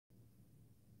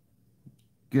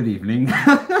Good evening.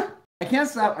 I can't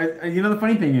stop. The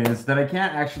funny thing is that I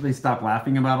can't actually stop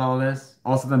laughing about all of this.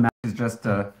 Also, the mask is just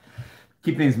to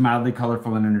keep things mildly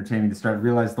colorful and entertaining to start.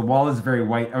 Realize the wall is very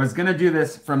white. I was gonna do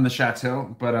this from the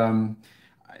chateau, but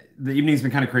the evening's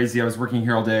been kind of crazy. I was working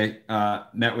here all day.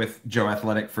 Met with Joe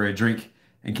Athletic for a drink,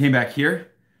 and came back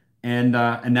here, and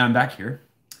now I'm back here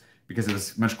because it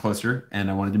was much closer, and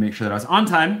I wanted to make sure that I was on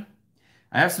time.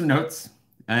 I have some notes,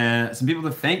 some people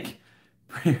to thank.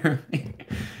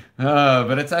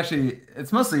 But I think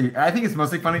it's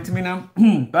mostly funny to me now.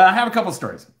 But I have a couple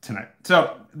stories tonight.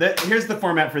 So here's the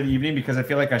format for the evening because I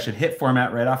feel like I should hit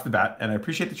format right off the bat. And I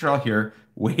appreciate that you're all here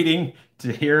waiting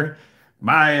to hear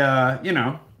my,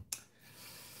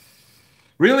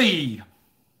 really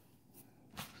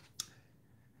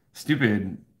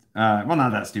stupid, well,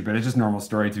 not that stupid. It's just normal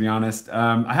story, to be honest.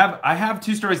 I have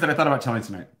two stories that I thought about telling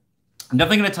tonight. I'm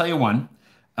definitely going to tell you one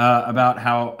about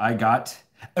how I got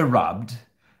robbed.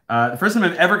 The first time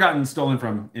I've ever gotten stolen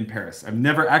from in Paris. I've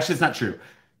never, actually, it's not true.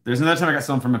 There's another time I got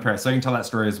stolen from in Paris, so I can tell that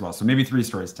story as well. So maybe three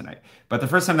stories tonight. But the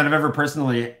first time that I've ever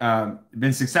personally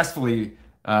been successfully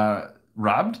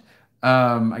robbed,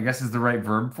 I guess is the right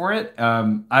verb for it.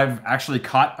 I've actually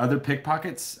caught other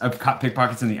pickpockets. I've caught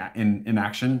pickpockets in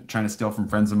action, trying to steal from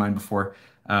friends of mine before.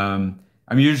 I'm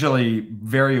usually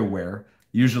very aware,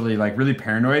 usually like really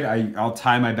paranoid. I'll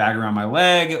tie my bag around my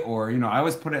leg, or I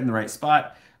always put it in the right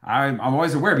spot. I'm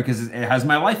always aware because it has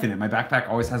my life in it. My backpack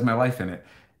always has my life in it.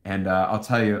 And I'll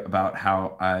tell you about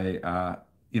how I,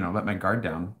 let my guard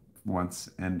down once,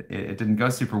 and it didn't go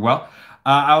super well.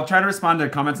 I'll try to respond to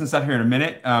comments and stuff here in a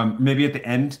minute, maybe at the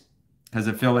end, because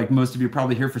I feel like most of you are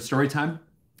probably here for story time,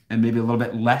 and maybe a little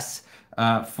bit less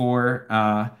for,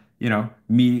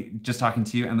 me just talking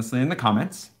to you and listening in the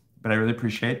comments. But I really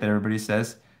appreciate that everybody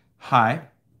says hi.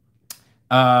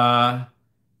 But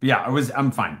yeah,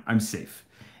 I'm fine. I'm safe.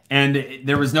 And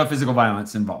there was no physical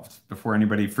violence involved before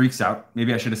anybody freaks out.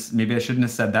 Maybe I shouldn't have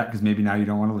said that because maybe now you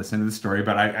don't want to listen to the story.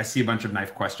 But I see a bunch of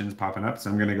knife questions popping up, so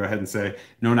I'm going to go ahead and say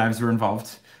no knives were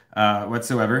involved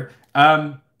whatsoever.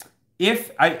 And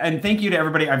thank you to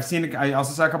everybody. I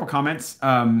also saw a couple comments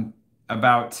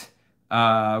about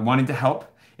wanting to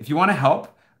help. If you want to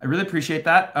help, I really appreciate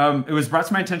that. It was brought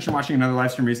to my attention watching another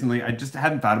live stream recently. I just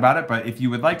hadn't thought about it, but if you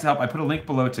would like to help, I put a link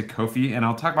below to Ko-fi, and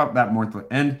I'll talk about that more at the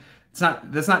end.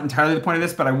 That's not entirely the point of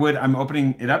this, but I'm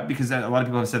opening it up because a lot of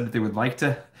people have said that they would like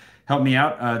to help me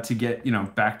out to get,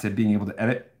 back to being able to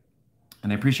edit.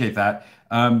 And I appreciate that.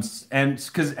 And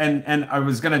I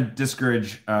was gonna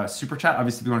discourage super chat.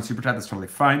 Obviously, if you want to super chat, that's totally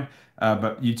fine.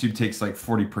 But YouTube takes like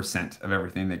 40% of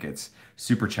everything that gets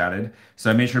super chatted. So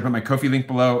I made sure to put my Ko-fi link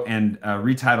below and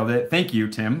retitled it. Thank you,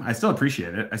 Tim. I still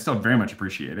appreciate it. I still very much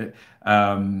appreciate it.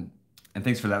 And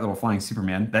thanks for that little flying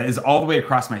Superman. That is all the way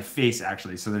across my face,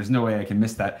 actually. So there's no way I can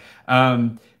miss that.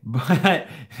 But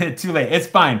too late. It's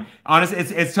fine. Honestly,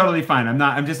 it's totally fine.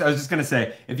 I was just gonna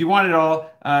say, if you want it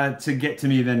all to get to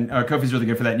me, then Ko-fi's really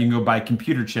good for that. You can go buy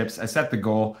computer chips. I set the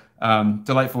goal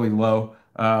delightfully low.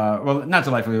 Well, not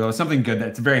delightfully low. Something good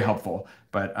that's very helpful.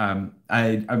 But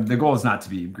the goal is not to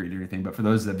be greedy or anything. But for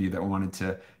those of you that wanted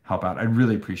to help out, I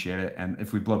really appreciate it. And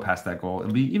if we blow past that goal,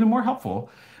 it'll be even more helpful.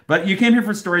 But you came here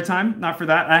for story time, not for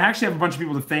that. I actually have a bunch of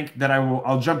people to thank that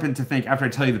I'll jump in to thank after I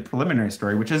tell you the preliminary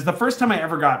story, which is the first time I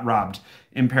ever got robbed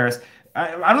in Paris.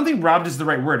 I don't think robbed is the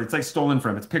right word. It's like stolen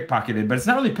from. It's pickpocketed, but it's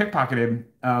not really pickpocketed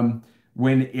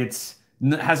when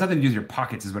has nothing to do with your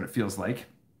pockets, is what it feels like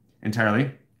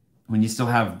entirely. When you still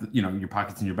have your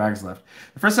pockets and your bags left.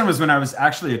 The first time was when I was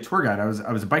actually a tour guide. I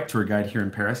was a bike tour guide here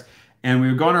in Paris, and we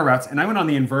would go on our routes, and I went on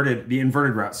the inverted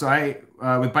route. So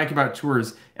with Bike About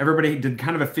Tours, everybody did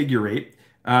kind of a figure eight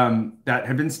that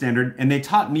had been standard, and they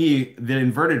taught me the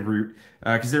inverted route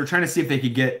because they were trying to see if they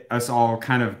could get us all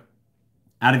kind of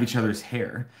out of each other's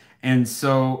hair. And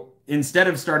so instead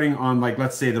of starting on, like,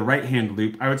 let's say the right-hand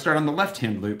loop, I would start on the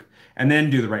left-hand loop and then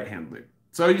do the right-hand loop.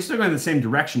 So you still go in the same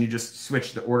direction, you just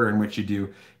switch the order in which you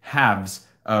do halves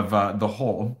of the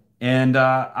whole. And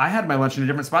I had my lunch in a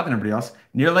different spot than everybody else,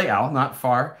 near Les Halles, not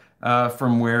far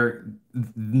from where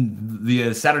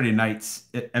the Saturday nights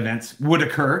events would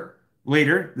occur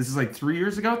later. This is like 3.5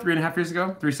 years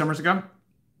ago, 3 summers ago.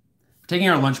 Taking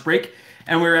our lunch break,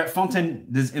 and we were at Fontaine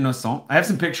des Innocents. I have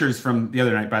some pictures from the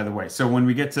other night, by the way. So when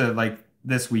we get to like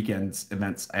this weekend's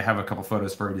events, I have a couple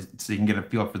photos for it so you can get a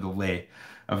feel for the lay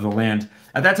of the land.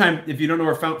 At that time, if you don't know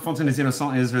where Fontaine des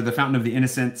Innocents is, or the Fountain of the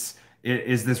Innocents, it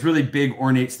is this really big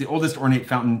ornate, it's the oldest ornate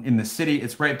fountain in the city.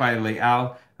 It's right by Les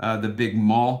Halles, the big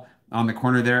mall on the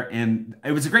corner there. And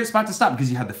it was a great spot to stop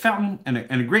because you had the fountain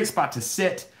and a great spot to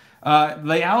sit.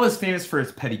 Leal is famous for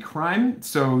its petty crime,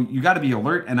 so you got to be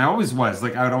alert. And I always was.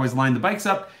 Like I would always line the bikes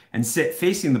up and sit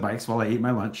facing the bikes while I ate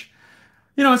my lunch.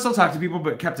 You know, I still talk to people,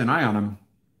 but kept an eye on them.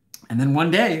 And then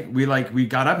one day we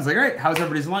got up and was like, all right, how's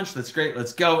everybody's lunch? That's great,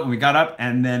 let's go. And we got up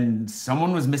and then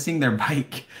someone was missing their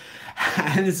bike.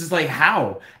 And it's just like,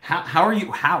 how are you,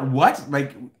 what?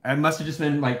 Like, I must have just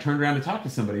been like turned around to talk to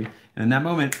somebody. And in that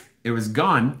moment, it was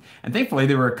gone. And thankfully,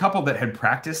 they were a couple that had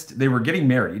practiced. They were getting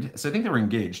married, so I think they were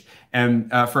engaged. And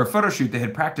for a photo shoot, they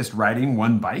had practiced riding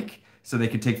one bike so they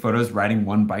could take photos riding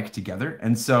one bike together.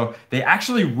 And so they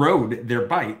actually rode their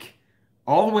bike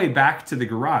all the way back to the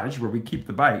garage where we keep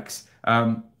the bikes.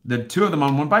 The two of them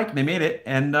on one bike, they made it,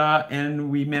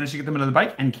 and we managed to get them another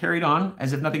bike and carried on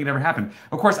as if nothing had ever happened.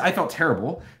 Of course, I felt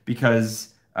terrible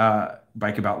because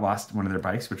Bike About lost one of their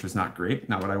bikes, which was not great,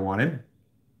 not what I wanted.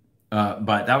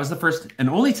 But that was the first and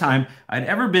only time I'd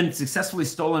ever been successfully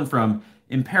stolen from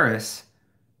in Paris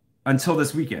until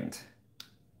this weekend.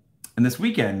 And this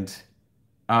weekend,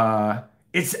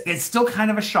 it's still kind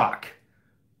of a shock.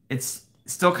 It's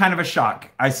still kind of a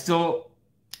shock.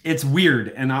 It's weird,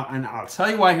 and I'll tell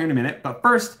you why here in a minute. But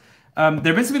first, there have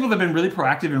been some people that have been really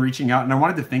proactive in reaching out, and I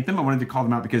wanted to thank them. I wanted to call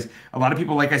them out because a lot of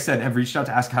people, like I said, have reached out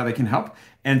to ask how they can help,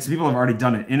 and some people have already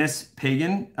done it. Innes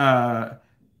Pagan,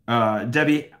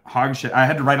 Debbie Hogshed. I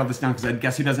had to write all this down because I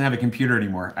guess who doesn't have a computer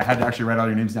anymore. I had to actually write all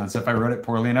your names down. So if I wrote it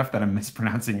poorly enough that I'm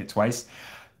mispronouncing it twice,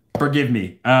 forgive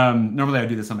me. Normally I would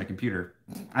do this on my computer.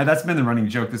 That's been the running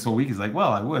joke this whole week. Is like,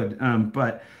 well, I would,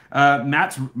 but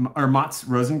Mats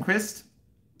Rosenquist,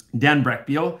 Dan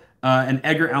Breckbiel, and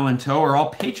Edgar Allan Toe are all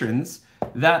patrons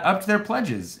that upped their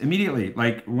pledges immediately.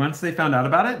 Like once they found out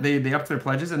about it, they upped their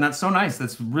pledges, and that's so nice.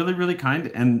 That's really, really kind.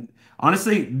 And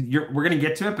honestly, we're gonna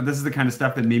get to it, but this is the kind of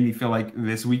stuff that made me feel like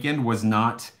this weekend was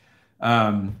not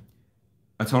a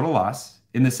total loss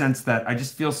in the sense that I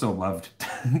just feel so loved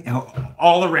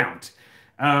all around.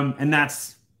 And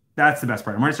that's the best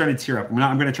part. I'm already starting to tear up.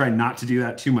 I'm gonna try not to do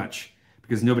that too much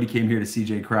because nobody came here to see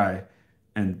Jay cry,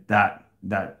 and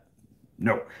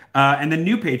no. And the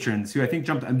new patrons who I think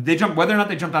jumped whether or not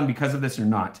they jumped on because of this or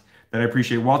not, that I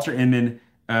appreciate. Walter Inman,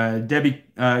 Debbie,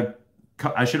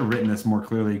 I should have written this more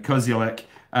clearly, Kozielek,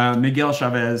 Miguel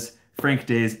Chavez, Frank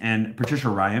Days, and Patricia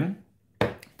Ryan.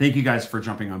 Thank you guys for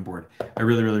jumping on board. I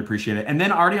really, really appreciate it. And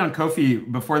then already on Ko-fi,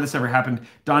 before this ever happened,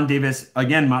 Don Davis,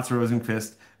 again, Mats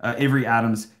Rosenquist, Avery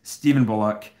Adams, Stephen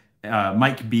Bullock,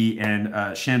 Mike B, and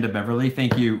Shanda Beverly.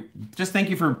 Thank you. Just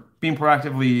thank you for being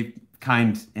proactively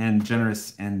kind and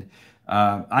generous. And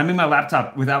I'm in my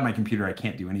laptop. Without my computer, I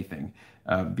can't do anything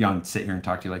beyond sit here and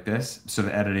talk to you like this. So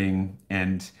the editing,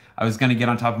 and I was going to get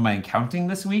on top of my accounting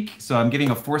this week. So I'm getting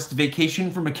a forced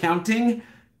vacation from accounting.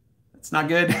 It's not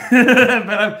good,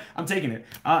 but I'm taking it.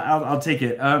 I'll take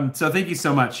it. So thank you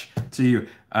so much to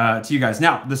you guys.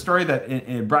 Now, the story that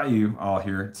it brought you all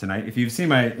here tonight, if you've seen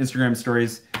my Instagram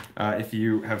stories, if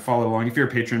you have followed along, if you're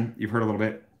a patron, you've heard a little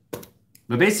bit.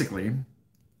 But basically, it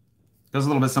goes a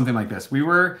little bit something like this. We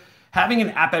were having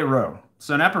an apéro.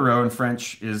 So an apéro in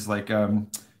French is like,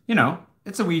 you know,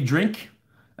 it's a wee drink,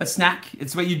 a snack.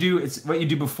 It's what you do. It's what you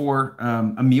do before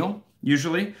a meal,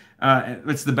 usually.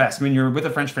 It's the best when you're with a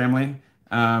French family.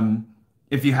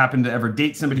 If you happen to ever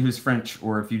date somebody who's French,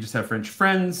 or if you just have French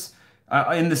friends.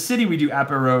 In the city, we do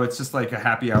apéro. It's just like a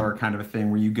happy hour kind of a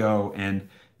thing where you go and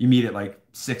you meet at like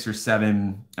 6 or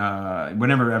 7,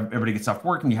 whenever everybody gets off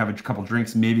work, and you have a couple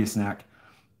drinks, maybe a snack.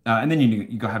 And then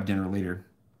you go have dinner later,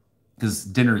 because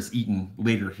dinner is eaten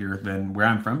later here than where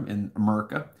I'm from in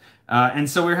America. And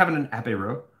so we were having an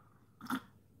apéro.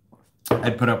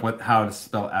 I'd put up how to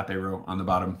spell apéro on the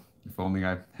bottom, if only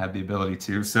I had the ability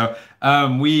to. So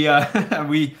we were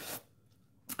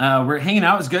hanging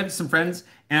out. It was good, some friends.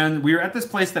 And we were at this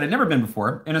place that I'd never been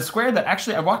before, in a square that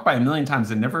actually I walked by a million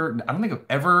times and I don't think I've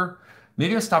ever,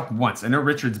 maybe I stopped once. I know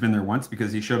Richard's been there once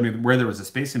because he showed me where there was a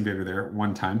Space Invader there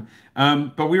one time.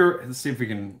 But let's see if we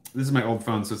can, this is my old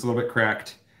phone, so it's a little bit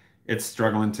cracked. It's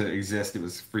struggling to exist. It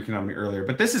was freaking on me earlier.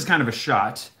 But this is kind of a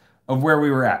shot of where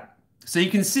we were at. So you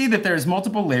can see that there's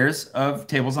multiple layers of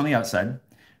tables on the outside,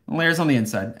 layers on the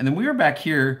inside. And then we were back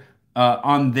here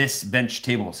on this bench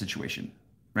table situation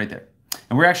right there.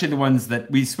 And we're actually the ones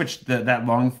that we switched that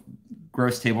long,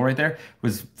 gross table right there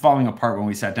was falling apart when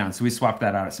we sat down. So we swapped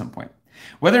that out at some point.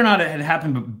 Whether or not it had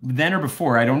happened then or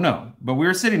before, I don't know. But we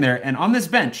were sitting there, and on this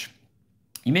bench,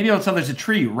 you may be able to tell there's a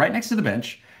tree right next to the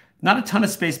bench, not a ton of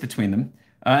space between them.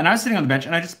 And I was sitting on the bench,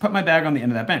 and I just put my bag on the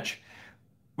end of that bench.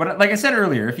 But like I said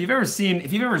earlier, if you've ever seen,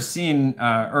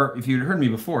 or if you'd heard me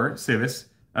before say this,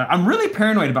 I'm really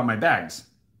paranoid about my bags.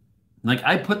 Like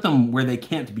I put them where they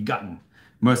can't be gotten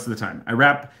most of the time. I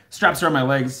wrap straps around my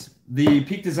legs. The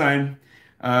Peak Design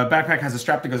Backpack has a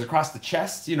strap that goes across the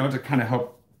chest, to kind of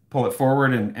help pull it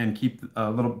forward and keep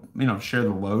a little, share the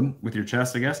load with your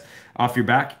chest, I guess, off your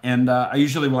back. And I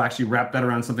usually will actually wrap that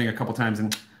around something a couple times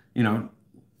and,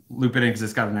 loop it in because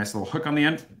it's got a nice little hook on the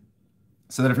end.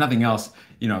 So that if nothing else,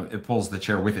 it pulls the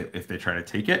chair with it if they try to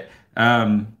take it.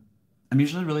 I'm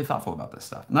usually really thoughtful about this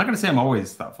stuff. I'm not going to say I'm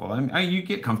always thoughtful. You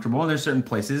get comfortable, and there's certain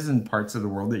places and parts of the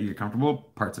world that you get comfortable,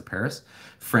 parts of Paris,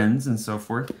 friends and so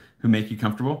forth who make you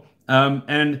comfortable.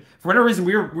 And for whatever reason,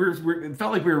 it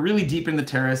felt like we were really deep in the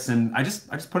terrace, and I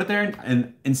just put it there,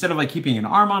 and instead of like keeping an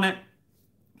arm on it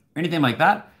or anything like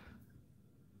that,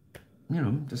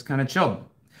 just kind of chilled.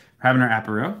 We're having our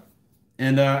apéro,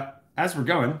 and as we're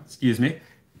going, excuse me.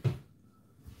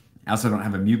 I also don't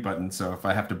have a mute button, so if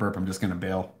I have to burp, I'm just going to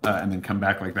bail and then come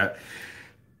back like that.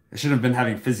 I shouldn't have been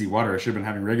having fizzy water. I should have been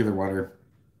having regular water.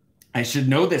 I should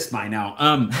know this by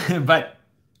now. But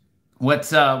what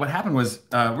happened was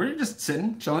we were just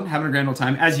sitting, chilling, having a grand old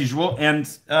time as usual, and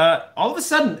all of a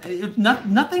sudden,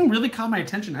 nothing really caught my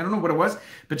attention. I don't know what it was,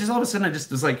 but just all of a sudden, I just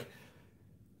was like,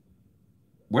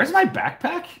 "Where's my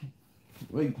backpack?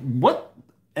 Like what?"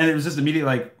 And it was just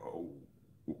immediately like,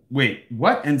 wait,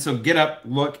 what? And so get up,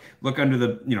 look under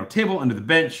the table, under the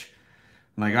bench.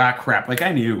 I'm like, ah, crap. Like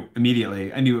I knew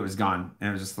immediately. I knew it was gone. And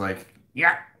it was just like,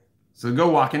 yeah. So go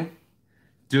walking,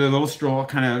 do a little stroll,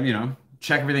 kind of,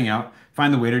 check everything out,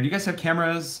 find the waiter. Do you guys have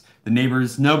cameras? The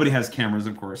neighbors? Nobody has cameras,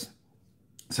 of course.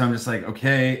 So I'm just like,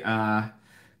 okay,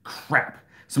 crap.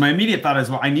 So my immediate thought is,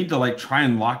 well, I need to like try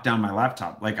and lock down my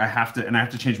laptop. Like I have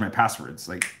to change my passwords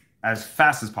like as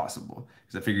fast as possible.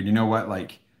 Because I figured, you know what,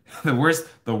 like, the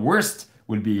worst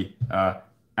would be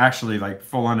actually like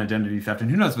full-on identity theft, and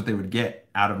who knows what they would get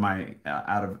out of my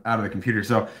out of the computer.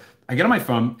 So I get on my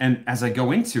phone, and as I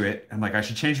go into it, I'm like, I'll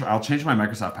change my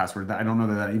Microsoft password. I don't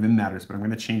know that even matters, but I'm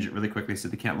going to change it really quickly so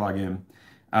they can't log in.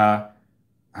 I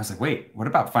was like, wait, what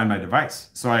about find my device?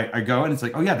 So I go, and it's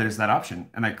like, oh yeah, there's that option,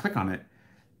 and I click on it,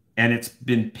 and it's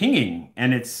been pinging,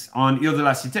 and it's on Ile de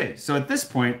la Cité. So at this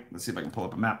point, let's see if I can pull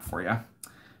up a map for you.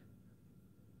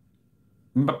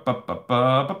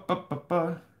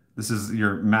 This is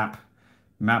your map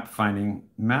finding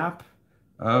map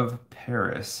of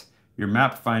Paris, your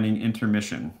map finding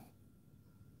intermission.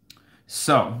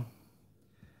 So,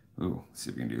 let's see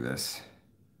if we can do this.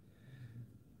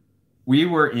 We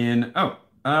were in,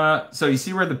 so you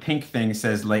see where the pink thing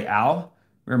says Les Halles?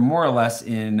 We're more or less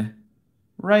in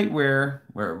right where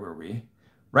were we?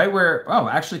 Right where,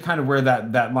 actually kind of where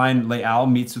that line Les Halles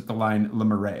meets with the line Le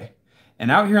Marais. And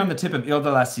out here on the tip of Ile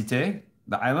de la Cité,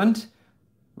 the island,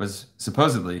 was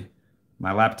supposedly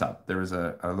my laptop. There was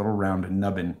a little round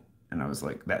nubbin, and I was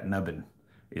like, that nubbin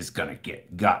is gonna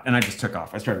get got. And I just took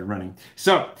off. I started running.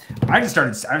 So I was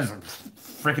like,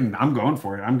 freaking, I'm going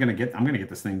for it. I'm gonna get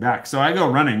this thing back. So I go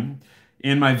running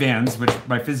in my Vans, which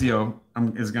my physio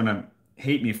is gonna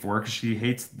hate me for because she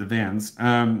hates the Vans.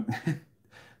 Gonna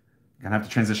have to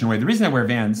transition away. The reason I wear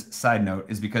Vans, side note,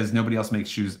 is because nobody else makes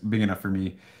shoes big enough for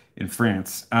me in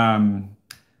France.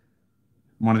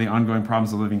 One of the ongoing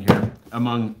problems of living here,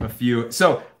 among a few.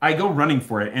 So I go running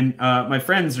for it, and my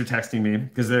friends are texting me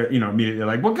because they're, immediately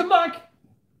like, well, good luck.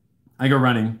 I go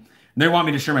running, and they want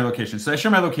me to share my location. So I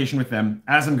share my location with them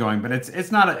as I'm going, but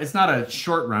it's not a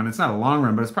short run, it's not a long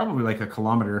run, but it's probably like a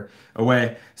kilometer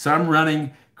away. So I'm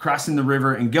running, crossing the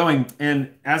river and going,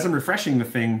 and as I'm refreshing the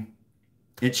thing,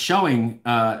 it's showing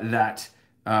that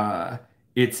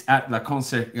it's at la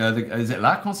conciergerie. Is it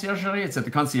la conciergerie? It's at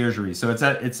the conciergerie. So it's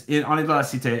on Ile de la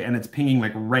Cité, and it's pinging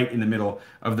like right in the middle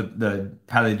of the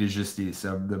Palais de Justice,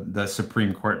 of the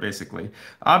Supreme Court, basically.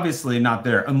 Obviously not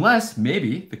there, unless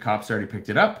maybe the cops already picked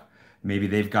it up. Maybe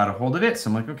they've got a hold of it. So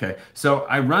I'm like, okay. So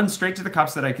I run straight to the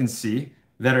cops that I can see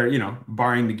that are,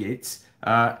 barring the gates.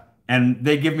 And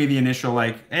they give me the initial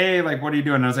like, hey, like, what are you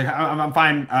doing? And I was like, I'm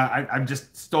fine. I've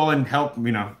just stolen help,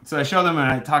 So I show them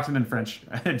and I talk to them in French.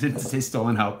 I didn't say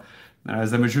stolen help. I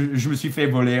was like, je me suis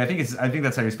fait voler. I think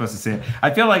that's how you're supposed to say it. I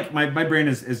feel like my brain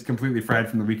is completely fried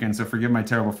from the weekend, so forgive my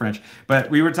terrible French. But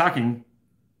we were talking,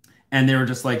 and they were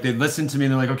just like, they listened to me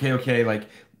and they're like, okay, like,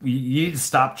 you need to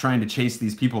stop trying to chase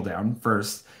these people down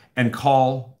first and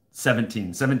call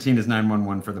 17. 17 is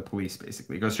 911 for the police,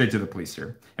 basically. Go straight to the police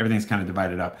here. Everything's kind of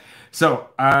divided up. So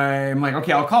I'm like,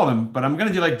 okay, I'll call them, but I'm going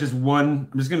to do like just one.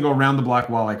 I'm just going to go around the block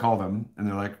while I call them. And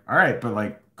they're like, all right, but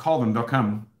like, call them, they'll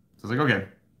come. So I was like, okay.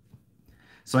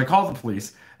 So I call the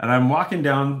police, and I'm walking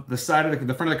down the side of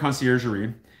the front of the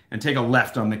conciergerie and take a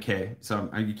left on the quay. So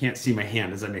you can't see my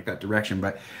hand as I make that direction,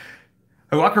 but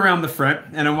I walk around the front,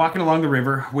 and I'm walking along the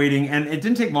river, waiting, and it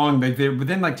didn't take long.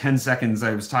 Within like 10 seconds,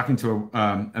 I was talking to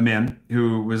a man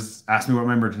who asked me what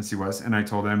my emergency was, and I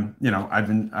told him,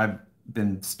 I've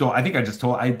been stolen. I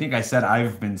think I said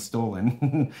I've been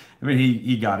stolen. I mean,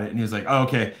 he got it and he was like, oh,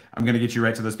 okay, I'm gonna get you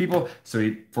right to those people. So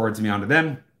he forwards me on to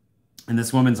them. And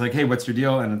this woman's like, hey, what's your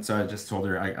deal? And so I just told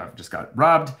her I've just got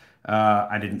robbed.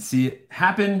 I didn't see it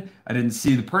happen. I didn't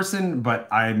see the person, but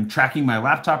I'm tracking my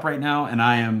laptop right now and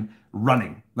I am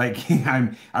running. Like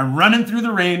I'm running through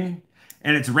the rain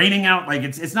and it's raining out. Like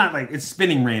it's not like it's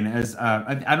spitting rain as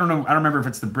I don't know. I don't remember if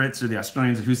it's the Brits or the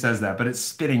Australians or who says that, but it's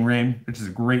spitting rain, which is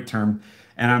a great term.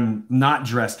 And I'm not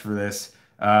dressed for this.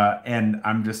 And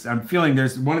I'm feeling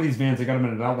there's one of these vans, I got them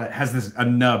at an outlet, has a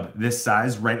nub this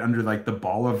size right under like the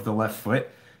ball of the left foot.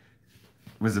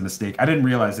 Was a mistake. I didn't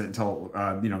realize it until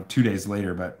 2 days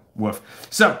later, but woof.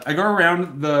 So I go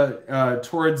around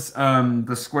towards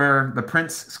the square, the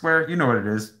Prince Square, you know what it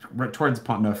is, right towards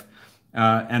Pont-Neuf.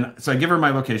 And so I give her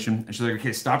my location and she's like,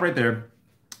 okay, stop right there.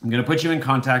 I'm going to put you in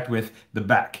contact with the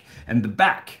back. And the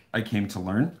back, I came to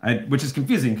learn, which is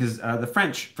confusing because the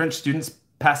French students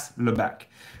pass le bac.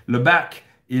 Le bac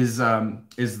is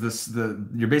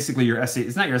you're basically your essay.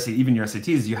 It's not your essay, even your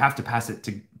SATs. You have to pass it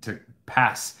to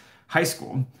pass high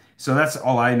school. So that's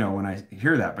all I know when I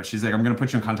hear that. But she's like, I'm going to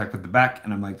put you in contact with the back.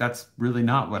 And I'm like, that's really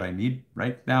not what I need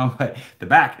right now. But the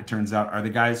back, it turns out, are the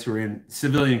guys who are in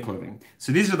civilian clothing.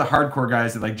 So these are the hardcore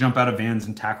guys that like jump out of vans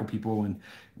and tackle people and,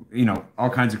 all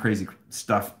kinds of crazy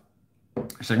stuff.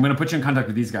 She's like, I'm going to put you in contact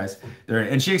with these guys.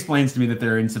 And she explains to me that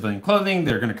they're in civilian clothing.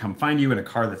 They're going to come find you in a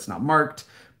car that's not marked,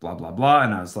 blah, blah, blah.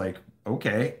 And I was like,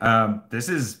 okay, this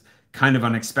is kind of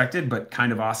unexpected, but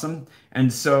kind of awesome.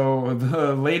 And so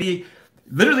the lady,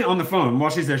 literally on the phone while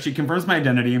she's there, she confirms my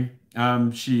identity.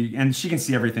 She can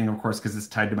see everything, of course, because it's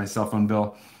tied to my cell phone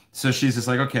bill. So she's just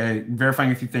like, okay,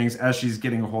 verifying a few things as she's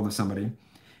getting a hold of somebody.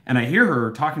 And I hear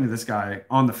her talking to this guy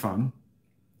on the phone.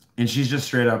 And she's just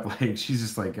straight up like, she's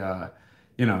just like,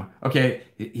 okay,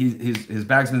 his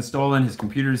bag's been stolen, his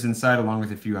computer's inside along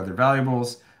with a few other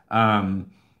valuables.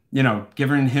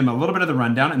 Giving him a little bit of the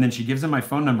rundown, and then she gives him my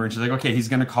phone number and she's like, okay, he's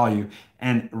gonna call you.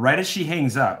 And right as she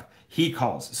hangs up, he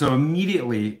calls. So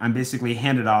immediately I'm basically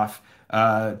handed off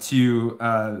to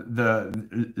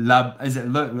the lab.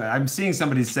 I'm seeing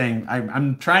somebody saying,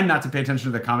 I'm trying not to pay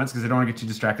attention to the comments because I don't want to get too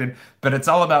distracted, but it's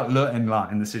all about le and la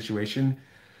in the situation.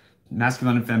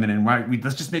 Masculine and feminine.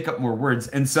 Let's just make up more words.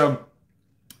 And so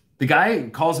the guy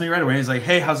calls me right away. He's like,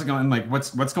 hey, how's it going? Like,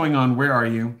 what's going on? Where are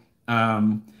you?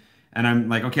 And I'm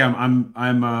like, okay, I'm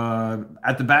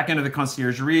at the back end of the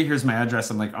conciergerie. Here's my address.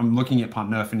 I'm looking at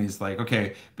Pont-Neuf, and he's like,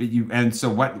 okay, and so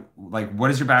what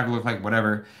does your bag look like?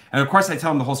 Whatever. And of course I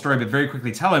tell him the whole story, but very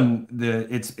quickly tell him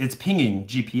it's pinging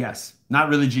GPS, not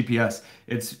really GPS.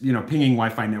 It's, pinging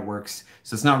Wi-Fi networks.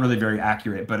 So it's not really very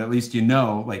accurate, but at least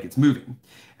like it's moving.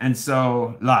 And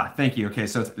so thank you. Okay,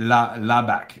 so it's la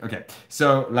back. Okay,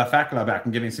 so la fac, la back.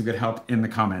 I'm getting some good help in the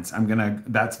comments.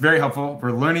 That's very helpful.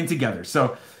 We're learning together.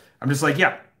 So I'm just like,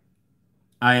 yeah,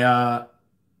 I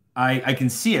can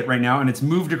see it right now, and it's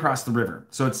moved across the river.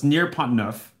 So it's near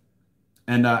Pont-Neuf,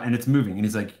 and it's moving. And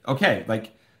he's like, okay,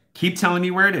 like keep telling me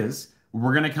where it is.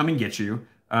 We're gonna come and get you.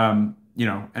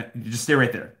 Just stay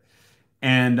right there.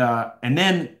 And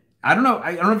then I don't know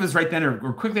if it was right then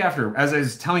or quickly after, as I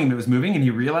was telling him it was moving, and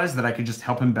he realized that I could just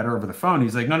help him better over the phone.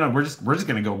 He's like, no, we're just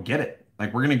gonna go get it.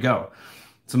 Like we're gonna go.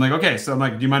 So I'm like, okay. So I'm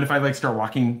like, do you mind if I start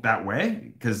walking that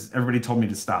way? Because everybody told me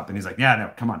to stop. And he's like, yeah,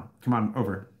 no, come on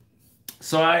over.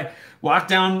 So I walk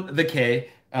down the quay.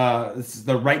 This is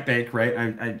the right bank, right?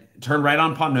 I turn right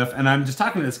on Pont-Neuf, and I'm just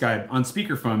talking to this guy on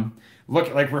speakerphone,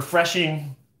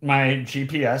 refreshing my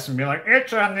GPS and be like,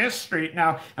 it's on this street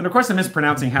now. And of course I'm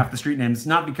mispronouncing half the street names,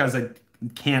 not because I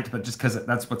can't, but just because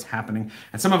that's what's happening.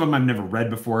 And some of them I've never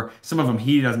read before. Some of them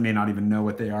may not even know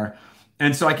what they are.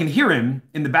 And so I can hear him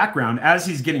in the background as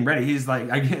he's getting ready. He's like,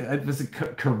 was it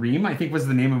Kareem, I think was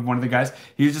the name of one of the guys.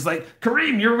 He was just like,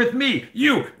 Kareem, you're with me.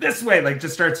 You, this way. Like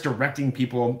just starts directing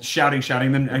people, shouting.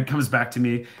 Then it comes back to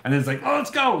me. And then it's like, oh,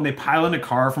 let's go. And they pile in a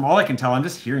car. From all I can tell, I'm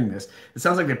just hearing this. It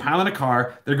sounds like they pile in a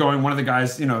car. They're going, one of the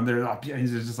guys, he's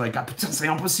just like, c'est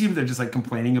impossible. They're just like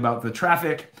complaining about the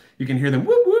traffic. You can hear them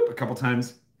whoop, whoop a couple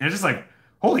times. And it's just like,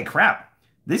 holy crap.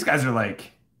 These guys are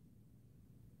like,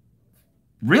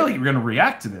 really going to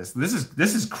react to this. This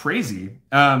is crazy.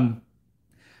 So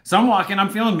I'm walking, I'm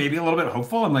feeling maybe a little bit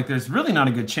hopeful. I'm like, there's really not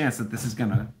a good chance that this is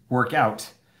going to work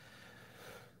out,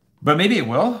 but maybe it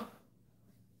will.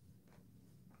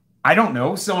 I don't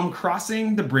know. So I'm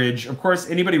crossing the bridge. Of course,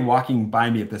 anybody walking by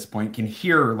me at this point can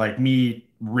hear like me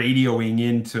radioing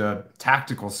into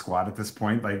tactical squad at this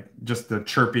point, like just the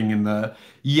chirping and the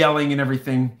yelling and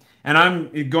everything. And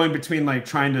I'm going between like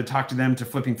trying to talk to them to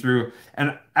flipping through.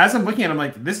 And as I'm looking at it, I'm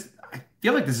like, I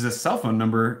feel like this is a cell phone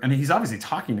number, and he's obviously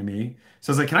talking to me. So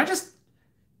I was like, can I just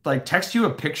like text you a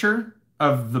picture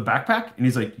of the backpack? And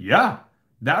he's like, yeah,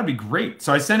 that would be great.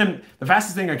 So I sent him the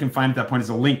fastest thing I can find at that point is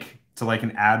a link to like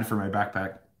an ad for my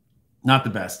backpack. Not the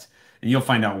best. And you'll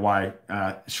find out why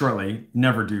shortly.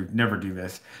 Never do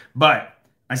this. But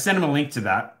I sent him a link to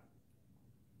that.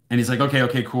 And he's like,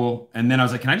 okay, cool. And then I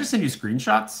was like, can I just send you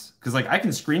screenshots? Because like I can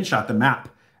screenshot the map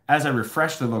as I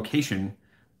refresh the location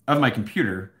of my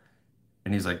computer.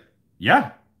 And he's like,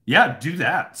 yeah, do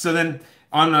that. So then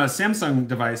on a Samsung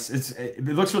device, it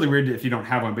looks really weird if you don't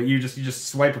have one, but you just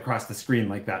swipe across the screen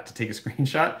like that to take a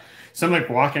screenshot. So I'm like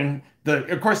walking.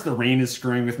 Of course the rain is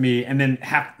screwing with me, and then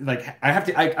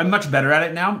I'm much better at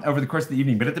it now over the course of the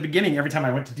evening. But at the beginning, every time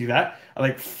I went to do that, I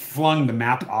like flung the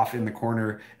map off in the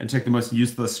corner and took the most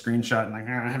useless screenshot, and like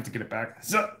I have to get it back.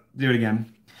 So do it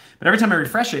again. But every time I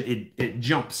refresh it, it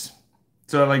jumps.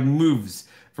 So it like moves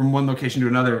from one location to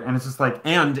another, and it's just like,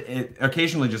 and it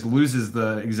occasionally just loses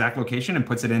the exact location and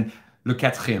puts it in le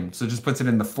quatrième, so it just puts it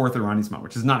in the fourth arrondissement,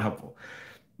 which is not helpful.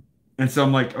 And so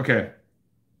I'm like, okay,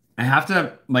 I have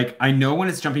to, like, I know when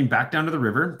it's jumping back down to the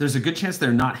river, there's a good chance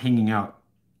they're not hanging out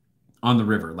on the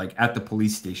river, like at the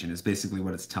police station is basically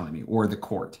what it's telling me, or the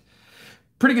court.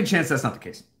 Pretty good chance that's not the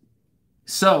case.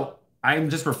 So I'm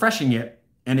just refreshing it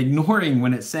and ignoring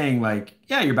when it's saying like,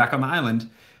 yeah, you're back on the island,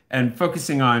 and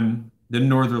focusing on the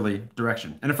northerly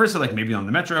direction. And at first they're like, maybe on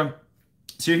the metro.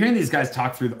 So you're hearing these guys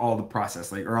talk through all the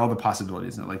process, like, or all the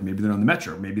possibilities. And like, maybe they're on the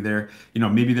metro, maybe they're,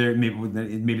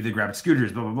 maybe they grabbed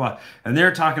scooters, blah, blah, blah. And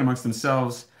they're talking amongst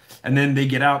themselves. And then they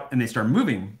get out and they start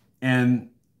moving. And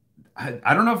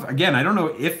I don't know if, again, I don't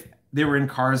know if they were in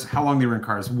cars, how long they were in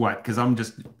cars, what, because I'm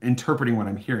just interpreting what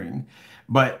I'm hearing.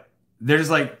 But there's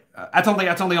like, attendez,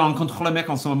 on contrôle le mec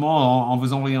en ce moment, on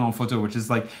vous envoie en photo, which is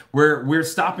like, we're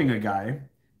stopping a guy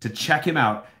to check him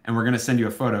out, and we're going to send you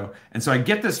a photo. And so I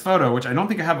get this photo, which I don't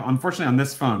think I have, unfortunately, on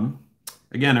this phone.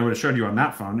 Again, I would have showed you on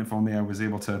that phone if only I was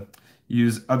able to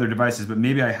use other devices, but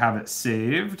maybe I have it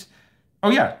saved. Oh,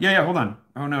 yeah, hold on.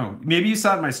 Oh, no. Maybe you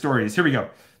saw it in my stories. Here we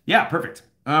go. Yeah, perfect.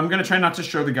 I'm going to try not to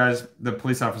show the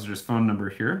police officer's phone number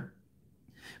here.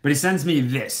 But he sends me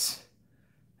this.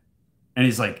 And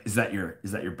he's like, is that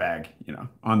your bag?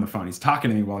 On the phone. He's talking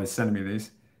to me while he's sending me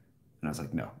these. And I was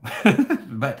like, no.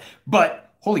 but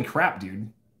holy crap,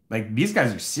 dude. Like, these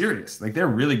guys are serious. Like, they're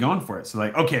really going for it. So,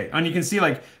 like, okay. And you can see,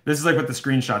 like, this is like what the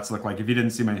screenshots look like if you didn't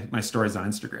see my stories on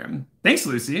Instagram. Thanks,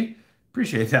 Lucy.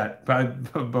 Appreciate that.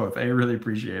 Both. I really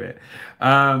appreciate it.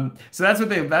 So that's what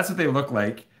they look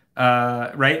like.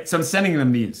 Right? So I'm sending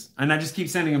them these, and I just keep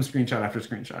sending them screenshot after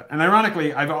screenshot. And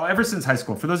ironically, I've ever since high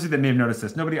school, for those of you that may have noticed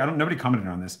this, nobody commented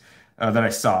on this that I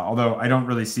saw, although I don't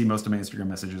really see most of my Instagram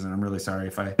messages, and I'm really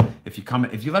sorry if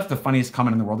you left the funniest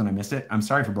comment in the world and I missed it. I'm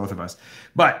sorry for both of us.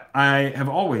 But I have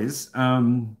always,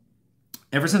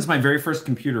 ever since my very first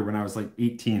computer when I was like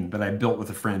 18 that I built with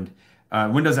a friend,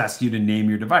 Windows asks you to name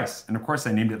your device. And of course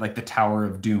I named it like the Tower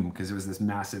of Doom because it was this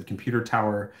massive computer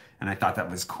tower and I thought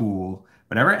that was cool,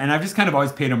 whatever. And I've just kind of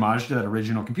always paid homage to that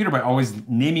original computer by always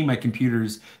naming my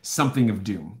computers something of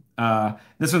Doom.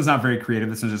 This one's not very creative.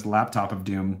 This one's just laptop of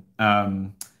Doom.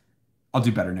 I'll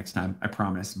do better next time, I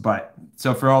promise. But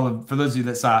so for those of you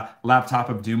that saw laptop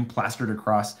of Doom plastered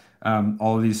across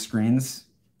all of these screens,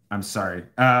 I'm sorry.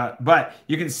 But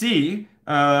you can see,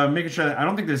 making sure that I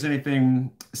don't think there's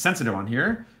anything sensitive on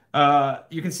here.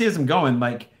 You can see as I'm going,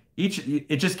 like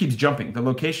it just keeps jumping. The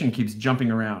location keeps jumping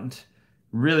around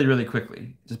really, really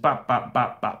quickly. Just bop, bop,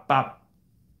 bop, bop, bop.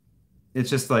 It's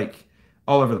just like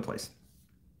all over the place.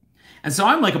 And so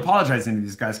I'm like apologizing to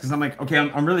these guys because I'm like, okay,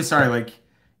 I'm really sorry. Like,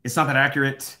 it's not that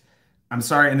accurate. I'm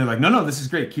sorry. And they're like, no, this is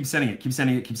great. Keep sending it. Keep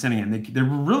sending it. Keep sending it. And they're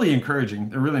really encouraging.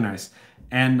 They're really nice.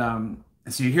 And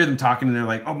so you hear them talking and they're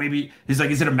like, oh, maybe he's like,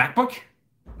 is it a MacBook?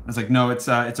 I was like, no, it's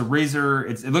a Razer.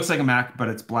 It looks like a Mac, but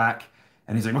it's black.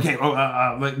 And he's like, okay,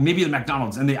 like maybe the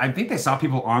McDonald's. And I think they saw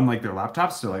people on like their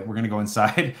laptops. So like, we're going to go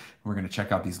inside. And we're going to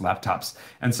check out these laptops.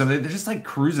 And so they're just like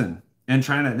cruising. And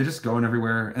they're just going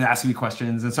everywhere and asking me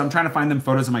questions. And so I'm trying to find them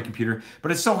photos on my computer, but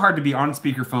it's so hard to be on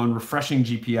speakerphone, refreshing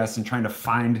GPS and trying to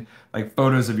find like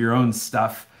photos of your own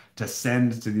stuff to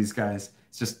send to these guys.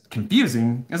 It's just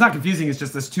confusing. It's not confusing. It's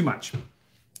just, there's too much.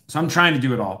 So I'm trying to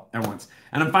do it all at once.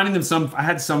 And I'm finding I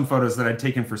had some photos that I'd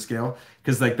taken for scale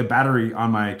because like the battery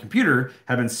on my computer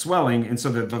had been swelling. And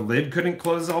so the lid couldn't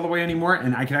close all the way anymore.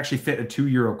 And I could actually fit a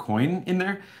 €2 coin in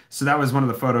there. So that was one of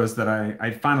the photos that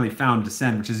I finally found to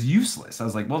send, which is useless. I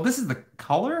was like, well, this is the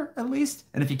color at least.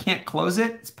 And if you can't close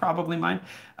it, it's probably mine.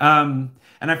 And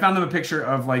I found them a picture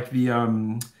of like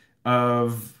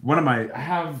of one of I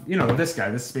have, this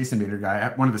guy, this Space Invader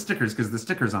guy, one of the stickers because the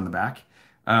sticker's on the back.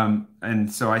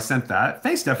 And so I sent that.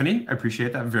 Thanks, Stephanie. I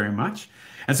appreciate that very much.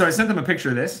 And so I sent them a picture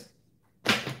of this.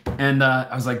 And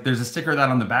I was like, there's a sticker of that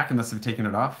on the back unless they've taken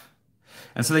it off.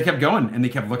 And so they kept going and they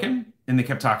kept looking and they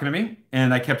kept talking to me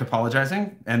and I kept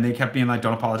apologizing and they kept being like,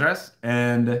 don't apologize.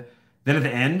 And then at the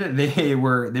end, they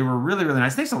were really, really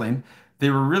nice. Thanks, Elaine. They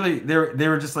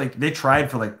were just like they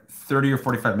tried for like 30 or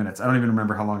 45 minutes. I don't even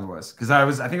remember how long it was. Because I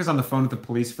think I was on the phone with the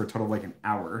police for a total of like an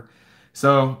hour.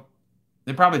 So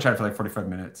they probably tried for like 45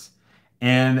 minutes.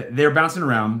 And they were bouncing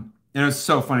around. And it was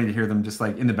so funny to hear them just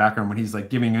like in the background when he's like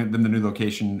giving them the new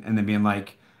location and then being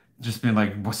like, just being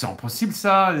like, what's possible,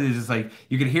 ça? It's just like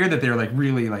you could hear that they were like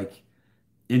really like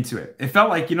into it. It felt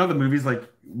like, the movies like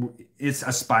it's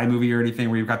a spy movie or anything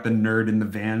where you've got the nerd in the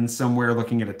van somewhere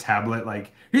looking at a tablet,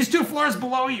 like, he's 2 floors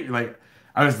below you. Like,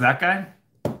 I was that guy.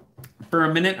 For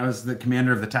a minute, I was the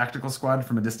commander of the tactical squad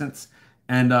from a distance.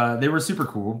 And they were super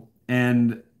cool.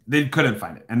 And they couldn't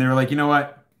find it. And they were like, you know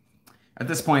what? At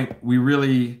this point, we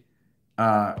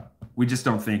just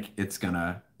don't think it's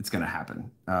gonna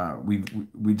happen.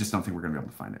 We just don't think we're gonna be able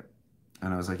to find it.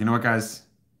 And I was like, you know what, guys?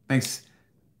 Thanks,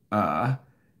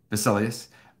 Basilius.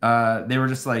 They were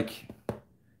just like,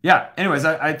 yeah. Anyways,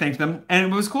 I thanked them,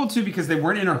 and it was cool too because they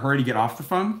weren't in a hurry to get off the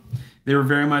phone. They were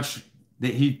very much.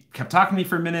 He kept talking to me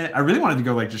for a minute. I really wanted to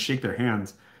go like just shake their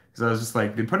hands because I was just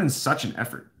like they put in such an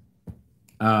effort.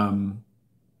 And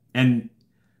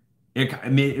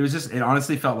it was just it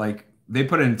honestly felt like they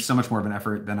put in so much more of an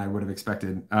effort than I would have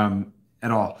expected. At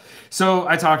all. So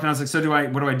I talked and I was like, so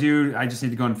what do I do? I just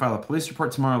need to go and file a police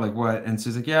report tomorrow. Like what? And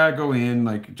she's like, yeah, go in,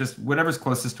 like just whatever's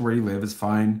closest to where you live is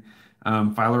fine.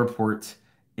 File a report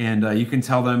and you can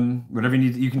tell them whatever you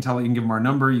need. You can give them our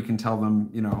number. You can tell them,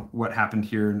 what happened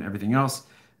here and everything else.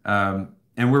 And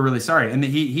we're really sorry. And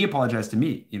he apologized to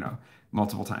me,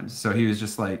 multiple times. So he was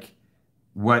just like,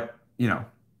 what,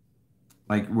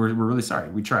 like we're really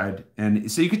sorry. We tried.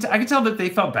 And so I could tell that they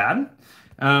felt bad.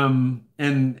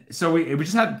 And so we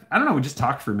just had, I don't know, we just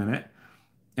talked for a minute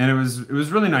and it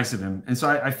was really nice of him. And so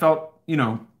I felt,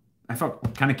 I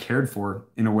felt kind of cared for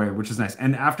in a way, which was nice.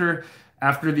 And after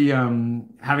the,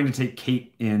 having to take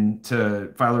Kate in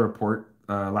to file a report,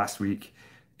 last week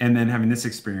and then having this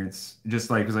experience,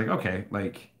 just like, was like, okay,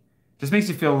 like just makes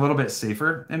you feel a little bit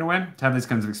safer in a way to have these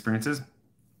kinds of experiences.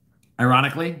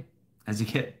 Ironically, as you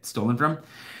get stolen from.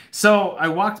 So I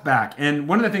walked back, and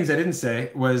one of the things I didn't say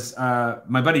was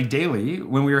my buddy Daly,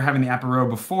 when we were having the apéro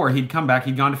before, he'd come back,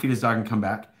 he'd gone to feed his dog and come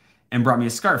back and brought me a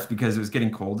scarf because it was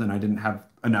getting cold and I didn't have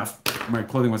enough. My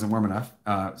clothing wasn't warm enough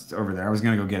over there. I was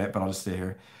going to go get it, but I'll just stay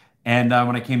here. And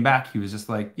when I came back, he was just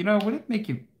like, would it make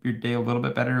your day a little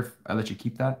bit better if I let you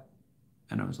keep that?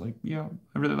 And I was like, yeah,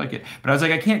 I really like it. But I was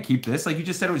like, I can't keep this. Like, you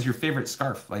just said it was your favorite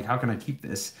scarf. Like, how can I keep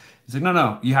this? He's like,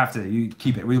 no, you have to. You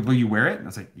keep it. Will you wear it? And I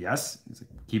was like, yes. He's like,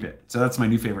 keep it. So that's my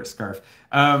new favorite scarf.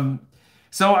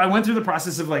 So I went through the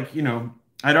process of like,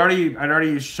 I'd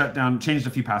already shut down, changed a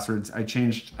few passwords. I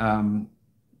changed a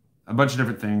bunch of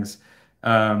different things.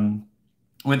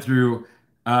 Went through,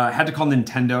 had to call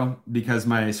Nintendo because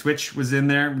my Switch was in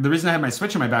there. The reason I had my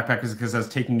Switch in my backpack is because I was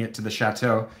taking it to the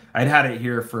chateau. I'd had it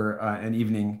here for an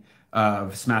evening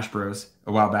of Smash Bros.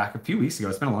 A while back, a few weeks ago.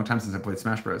 It's been a long time since I played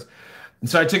Smash Bros. And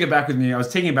so I took it back with me. I was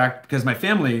taking it back because my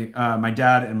family, my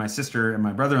dad and my sister and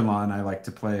my brother-in-law and I like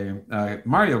to play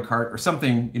Mario Kart or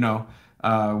something,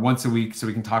 once a week so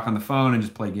we can talk on the phone and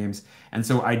just play games. And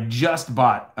so I just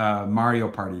bought Mario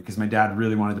Party because my dad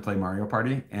really wanted to play Mario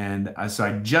Party. And so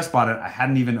I just bought it. I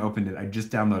hadn't even opened it. I just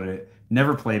downloaded it,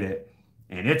 never played it,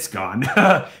 and it's gone.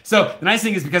 So the nice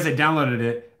thing is because I downloaded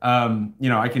it,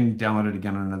 I can download it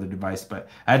again on another device, but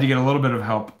I had to get a little bit of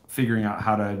help figuring out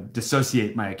how to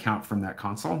dissociate my account from that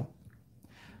console,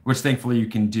 which thankfully you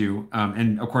can do.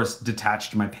 And of course,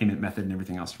 detached my payment method and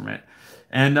everything else from it.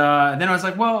 And then I was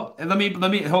like, well, let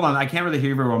me hold on. I can't really hear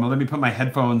you very well. Let me put my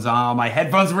headphones on. My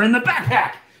headphones were in the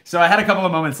backpack. So I had a couple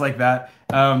of moments like that.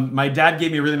 My dad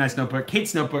gave me a really nice notebook.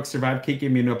 Kate's notebook survived. Kate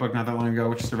gave me a notebook not that long ago,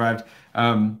 which survived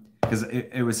because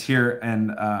it was here.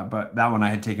 And but that one I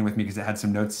had taken with me because it had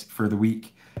some notes for the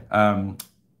week. And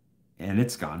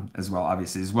it's gone as well,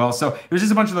 obviously, as well. So it was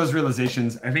just a bunch of those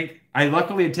realizations. I think I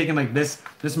luckily had taken like this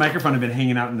microphone had been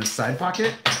hanging out in the side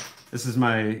pocket. This is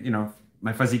my,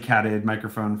 my fuzzy catted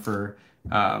microphone for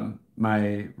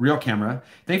my real camera.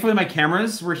 Thankfully, my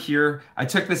cameras were here. I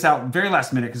took this out very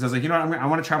last minute because I was like, I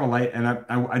want to travel light and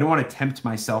I don't want to tempt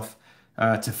myself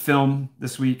to film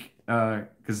this week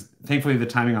because thankfully the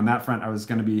timing on that front, I was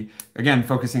going to be, again,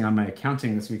 focusing on my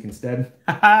accounting this week instead.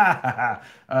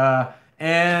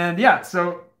 And yeah,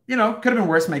 so, could have been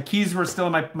worse. My keys were still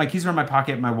in my keys were in my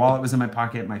pocket. My wallet was in my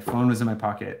pocket. My phone was in my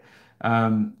pocket. Could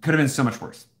have been so much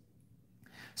worse.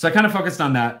 So I kind of focused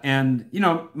on that. And,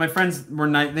 my friends were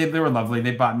nice. They were lovely.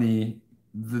 They bought me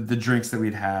the drinks that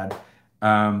we'd had.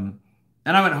 Um,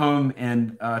 and I went home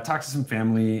and talked to some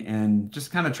family and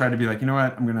just kind of tried to be like, you know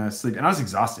what, I'm gonna sleep. And I was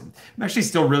exhausted. I'm actually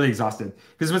still really exhausted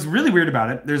because what's really weird about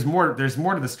it, there's more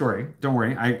to the story. Don't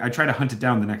worry. I try to hunt it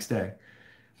down the next day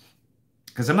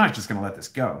because I'm not just gonna let this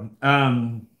go.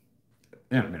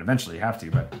 Yeah, I mean, eventually you have to,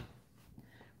 but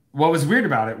what was weird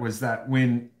about it was that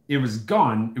when it was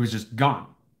gone, it was just gone.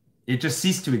 It just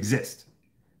ceased to exist,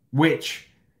 which,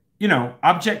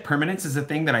 object permanence is a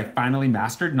thing that I finally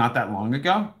mastered not that long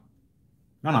ago.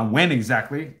 I don't know when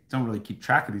exactly. Don't really keep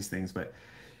track of these things, but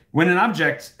when an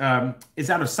object is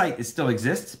out of sight, it still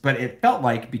exists, but it felt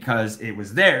like because it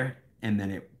was there and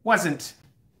then it wasn't.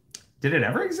 Did it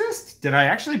ever exist? Did I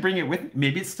actually bring it with me?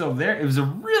 Maybe it's still there. It was a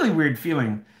really weird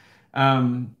feeling.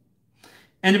 Um,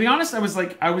 and to be honest, I was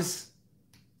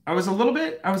a little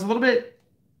bit,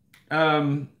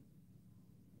 um,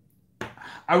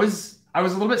 I was a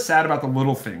little bit sad about the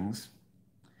little things.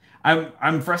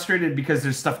 I'm frustrated because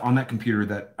there's stuff on that computer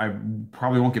that I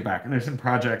probably won't get back, and there's some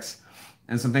projects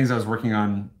and some things I was working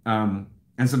on,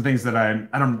 and some things that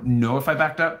I don't know if I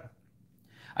backed up.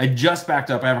 I just backed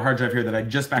up. I have a hard drive here that I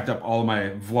just backed up all of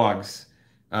my vlogs.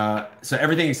 So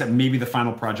everything except maybe the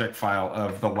final project file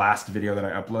of the last video that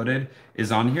I uploaded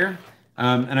is on here.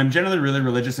 And I'm generally really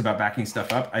religious about backing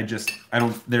stuff up. I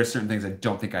don't, there's certain things I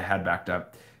don't think I had backed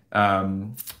up.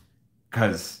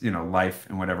 Because, life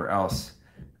and whatever else.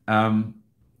 But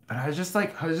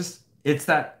it's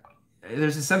that,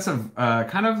 there's a sense of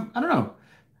kind of, I don't know,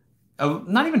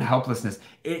 not even helplessness.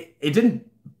 It didn't,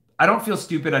 I don't feel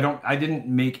stupid. I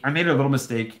made a little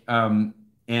mistake.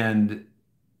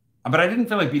 But I didn't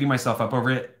feel like beating myself up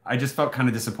over it. I just felt kind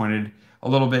of disappointed a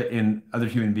little bit in other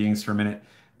human beings for a minute,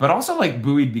 but also like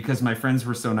buoyed because my friends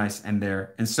were so nice and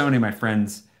there, and so many of my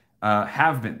friends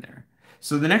have been there.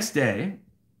 So the next day,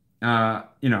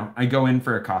 I go in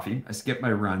for a coffee. I skip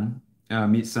my run,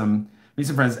 meet some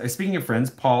friends. Speaking of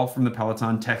friends, Paul from the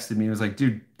Peloton texted me. He was like,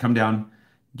 "Dude, come down,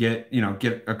 get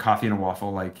a coffee and a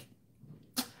waffle." And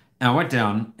I went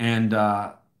down and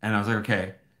I was like,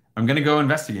 "Okay, I'm gonna go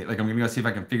investigate. Like, I'm gonna go see if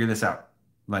I can figure this out.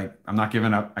 Like, I'm not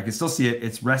giving up. I can still see it.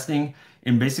 It's resting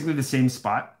in basically the same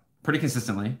spot pretty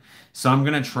consistently. So I'm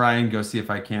gonna try and go see if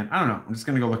I can. I don't know. I'm just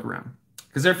gonna go look around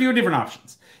because there are a few different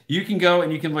options. You can go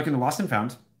and you can look in the lost and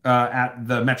found at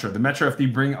the Metro. The Metro, if you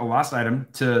bring a lost item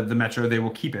to the Metro, they will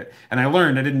keep it. And I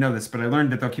didn't know this, but I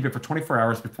learned that they'll keep it for 24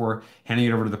 hours before handing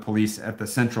it over to the police at the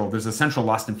Central. There's a Central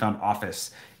Lost and Found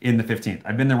office in the 15th.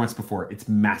 I've been there once before. It's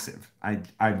massive.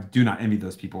 I do not envy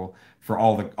those people for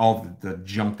all the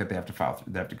junk that they have to file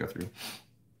through, they have to go through.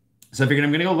 So I figured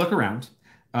I'm gonna go look around.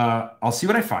 I'll see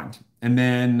what I find. And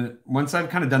then once I've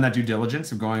kind of done that due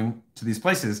diligence of going to these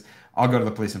places, I'll go to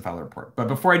the police and file a report. But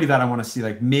before I do that, I want to see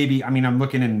like maybe, I'm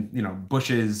looking in,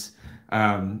 bushes.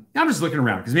 I'm just looking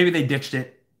around because maybe they ditched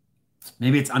it.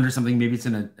 Maybe it's under something. Maybe it's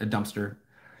in a dumpster,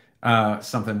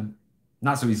 something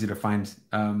not so easy to find.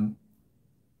 And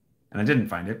I didn't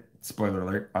find it. Spoiler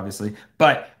alert, obviously.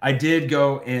 But I did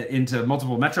go into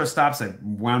multiple Metro stops. I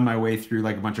wound my way through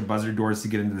like a bunch of buzzer doors to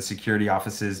get into the security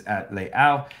offices at Les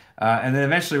Halles. And then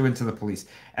eventually went to the police.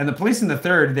 And the police in the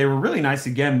third, they were really nice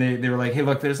again. They were like, "Hey,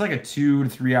 look, there's like a 2 to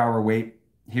 3 hour wait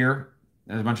here.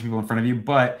 There's a bunch of people in front of you,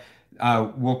 but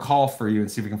we'll call for you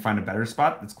and see if we can find a better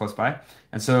spot that's close by."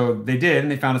 And so they did,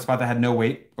 and they found a spot that had no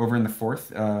wait over in the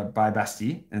fourth by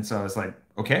Bastille. And so I was like,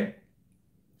 okay,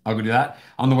 I'll go do that.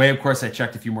 On the way, of course, I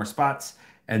checked a few more spots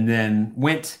and then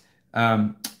went.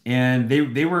 And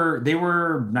they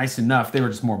were nice enough. They were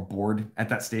just more bored at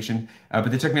that station. But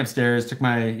they took me upstairs, took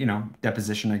my,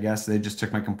 deposition, I guess. They just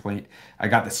took my complaint. I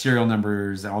got the serial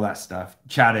numbers, all that stuff.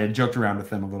 Chatted, joked around with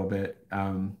them a little bit.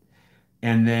 And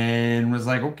then was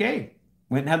like, okay.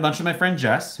 Went and had lunch with my friend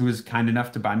Jess, who was kind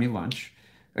enough to buy me lunch.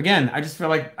 Again, I just feel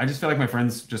like my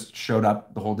friends just showed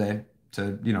up the whole day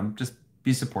to, just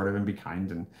be supportive and be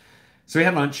kind. And so we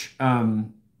had lunch.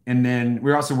 And then we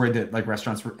were also worried that like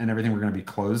restaurants and everything were going to be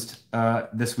closed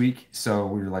this week. So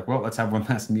we were like, well, let's have one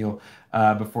last meal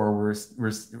before we're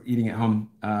eating at home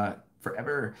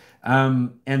forever.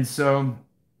 And so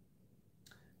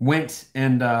went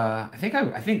and I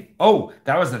think oh,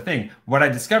 that was the thing. What I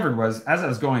discovered was as I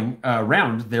was going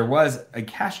around, there was a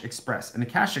Cash Express, and the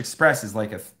Cash Express is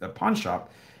like a pawn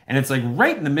shop. And it's like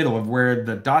right in the middle of where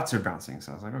the dots are bouncing.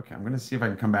 So I was like, okay, I'm going to see if I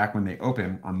can come back when they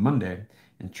open on Monday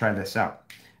and try this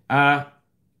out.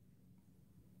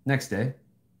 Next day,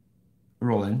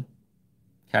 roll in,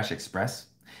 Cash Express.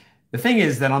 The thing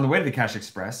is that on the way to the Cash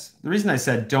Express, the reason I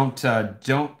said don't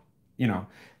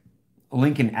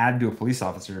link an ad to a police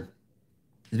officer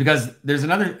is because there's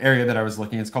another area that I was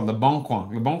looking. It's called Le Bon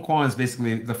Coin. Le Bon Coin is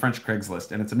basically the French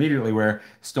Craigslist, and it's immediately where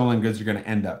stolen goods are going to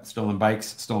end up. Stolen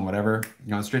bikes, stolen whatever,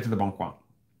 going straight to the Bon Coin.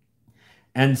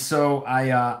 And so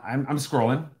I'm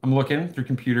scrolling, I'm looking through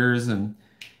computers, and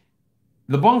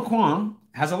the Bon Coin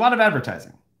has a lot of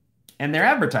advertising. And their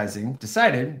advertising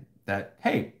decided that,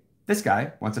 hey, this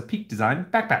guy wants a Peak Design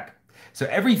backpack. So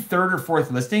every third or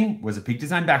fourth listing was a Peak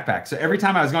Design backpack. So every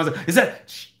time I was going, I was like,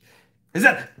 is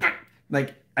that,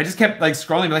 like, I just kept like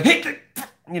scrolling, like, hey,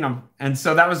 and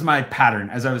so that was my pattern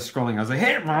as I was scrolling. I was like,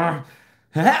 hey,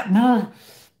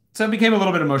 so it became a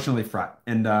little bit emotionally fraught.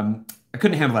 And I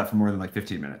couldn't handle that for more than like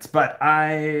 15 minutes. But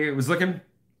I was looking,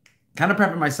 kind of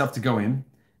prepping myself to go in.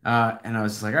 And I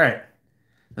was just like, all right,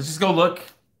 let's just go look,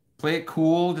 play it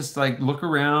cool, just like look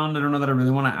around. I don't know that I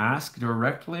really want to ask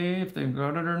directly if they've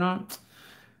got it or not.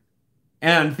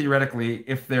 And theoretically,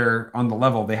 if they're on the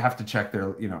level, they have to check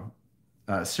their,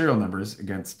 serial numbers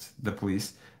against the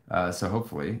police. So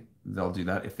hopefully they'll do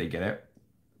that if they get it.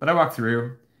 But I walk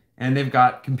through and they've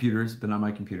got computers, but not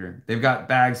my computer. They've got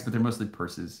bags, but they're mostly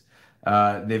purses.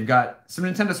 They've got some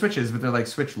Nintendo Switches, but they're like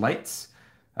Switch Lights.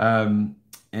 And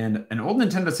an old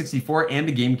Nintendo 64 and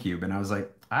a GameCube. And I was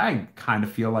like, I kind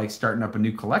of feel like starting up a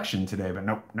new collection today, but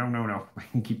nope, no. I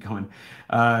can keep going.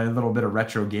 A little bit of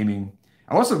retro gaming.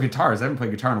 Also guitars. I haven't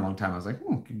played guitar in a long time. I was like,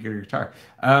 could get a guitar.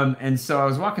 And so I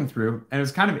was walking through, and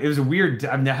it was a weird.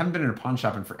 I haven't been in a pawn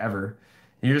shop in forever,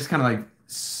 and you're just kind of like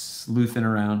sleuthing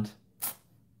around,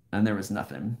 and there was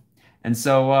nothing. And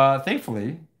so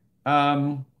thankfully,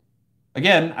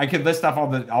 again, I could list off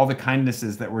all the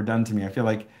kindnesses that were done to me. I feel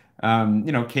like,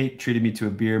 Kate treated me to a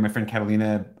beer. My friend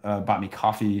Catalina bought me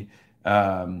coffee.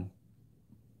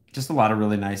 Just a lot of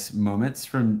really nice moments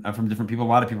from different people. A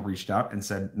lot of people reached out and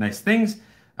said nice things.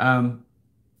 But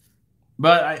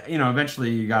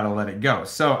eventually you got to let it go.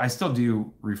 So I still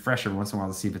do refresh every once in a while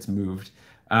to see if it's moved.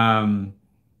 And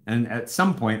at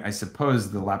some point, I suppose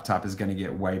the laptop is going to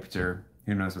get wiped, or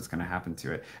who knows what's going to happen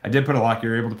to it. I did put a lock.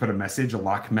 You're able to put a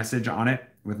lock message on it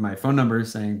with my phone number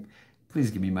saying, please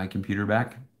give me my computer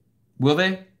back. Will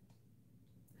they?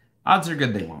 Odds are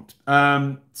good they won't.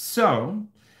 I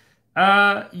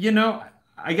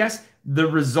guess the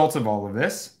result of all of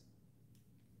this,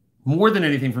 more than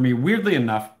anything for me, weirdly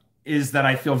enough, is that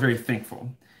I feel very thankful.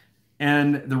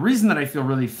 And the reason that I feel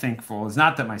really thankful is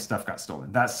not that my stuff got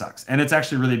stolen. That sucks. And it's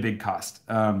actually a really big cost.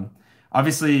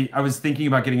 Obviously, I was thinking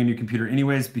about getting a new computer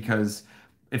anyways, because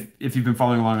if you've been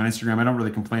following along on Instagram, I don't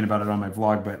really complain about it on my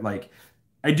vlog, but like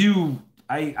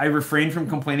I refrain from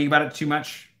complaining about it too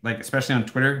much, like especially on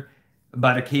Twitter.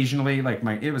 But occasionally, like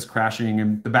it was crashing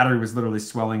and the battery was literally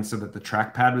swelling so that the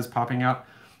trackpad was popping out.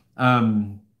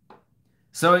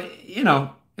 So it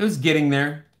was getting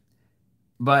there.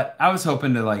 But I was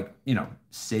hoping to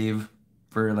save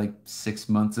for like 6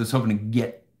 months. I was hoping to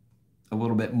get a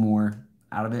little bit more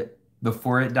out of it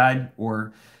before it died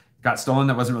or got stolen.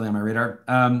 That wasn't really on my radar.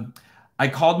 I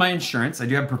called my insurance. I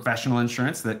do have professional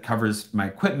insurance that covers my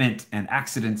equipment and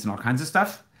accidents and all kinds of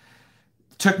stuff.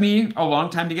 Took me a long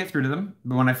time to get through to them,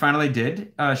 but when I finally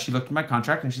did, she looked at my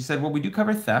contract and she said, well, we do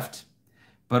cover theft,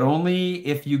 but only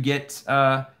if you get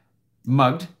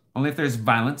mugged, only if there's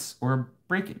violence or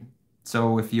breaking.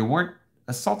 So if you weren't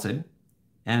assaulted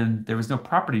and there was no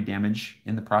property damage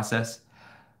in the process,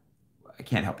 I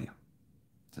can't help you.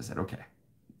 So I said, okay,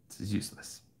 this is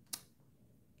useless.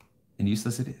 And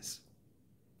useless it is,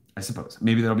 I suppose.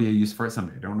 Maybe there'll be a use for it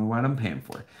someday. I don't know what I'm paying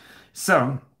for.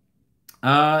 So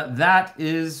that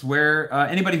is where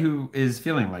anybody who is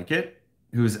feeling like it,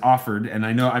 who is offered, and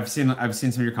I know I've seen some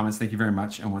of your comments, thank you very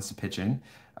much, and wants to pitch in,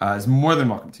 is more than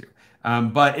welcome to.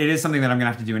 But it is something that I'm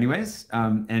gonna have to do anyways,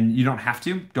 and you don't have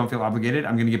to. Don't feel obligated.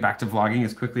 I'm gonna get back to vlogging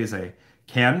as quickly as I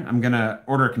can. I'm gonna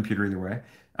order a computer either way.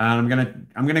 I'm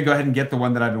gonna go ahead and get the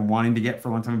one that I've been wanting to get for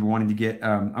a long time. I've been wanting to get.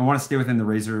 I want to stay within the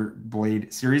Razer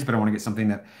Blade series, but I want to get something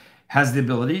that has the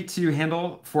ability to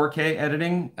handle 4K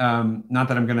editing. Not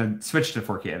that I'm gonna switch to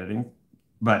 4K editing,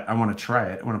 but I want to try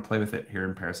it. I want to play with it here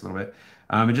in Paris a little bit.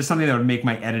 And just something that would make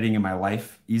my editing in my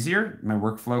life easier, my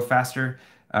workflow faster.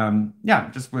 Yeah,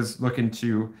 just was looking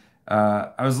to.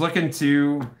 I was looking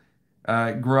to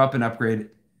grow up and upgrade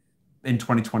in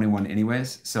 2021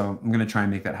 anyways. So I'm going to try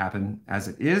and make that happen as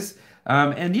it is.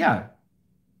 And yeah,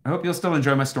 I hope you'll still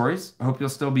enjoy my stories. I hope you'll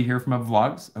still be here for my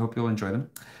vlogs. I hope you'll enjoy them.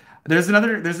 There's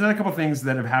another couple things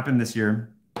that have happened this year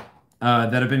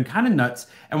that have been kind of nuts.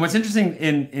 And what's interesting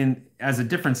in as a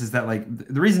difference is that like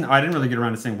the reason I didn't really get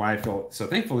around to saying why I feel so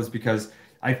thankful is because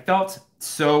I felt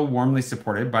so warmly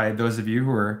supported by those of you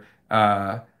who are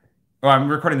I'm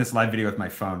recording this live video with my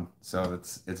phone, so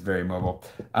it's very mobile.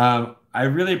 I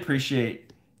really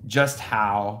appreciate just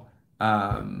how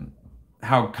um,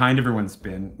 how kind everyone's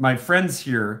been. My friends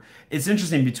here, it's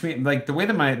interesting between like the way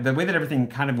that everything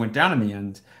kind of went down in the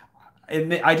end.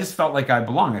 I just felt like I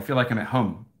belong. I feel like I'm at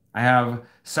home. I have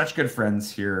such good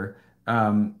friends here.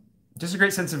 Um, just a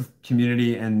great sense of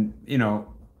community, and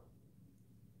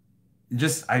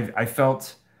just I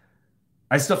felt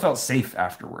I still felt safe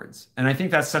afterwards. And I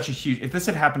think that's such a huge. If this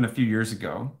had happened a few years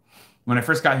ago, when I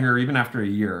first got here, or even after a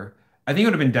year, I think it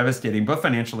would have been devastating, both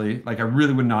financially. Like I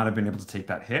really would not have been able to take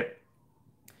that hit,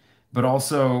 but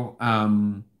also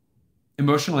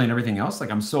emotionally and everything else.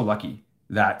 Like I'm so lucky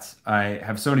that I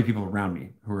have so many people around me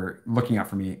who are looking out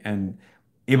for me and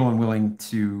able and willing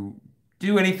to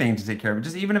do anything to take care of it.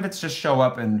 Just even if it's just show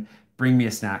up and bring me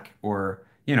a snack or,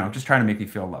 just try to make me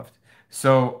feel loved.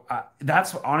 So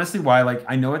that's honestly why, like,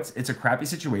 I know it's a crappy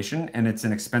situation and it's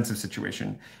an expensive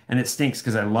situation and it stinks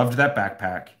because I loved that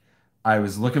backpack. I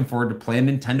was looking forward to playing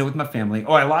Nintendo with my family.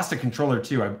 Oh, I lost a controller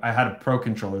too. I had a pro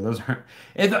controller.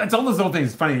 It's all those little things.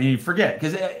 It's funny and you forget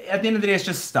because at the end of the day, it's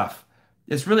just stuff.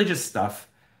 It's really just stuff.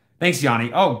 Thanks,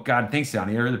 Yanni. Oh God, thanks,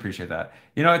 Yanni. I really appreciate that.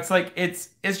 It's like it's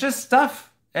just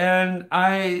stuff, and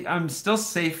I'm still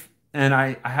safe, and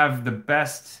I have the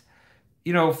best,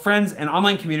 friends and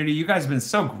online community. You guys have been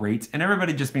so great, and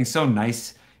everybody just being so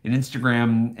nice in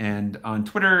Instagram and on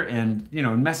Twitter and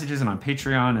in messages and on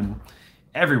Patreon and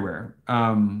everywhere.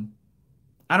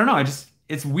 I don't know.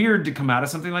 It's weird to come out of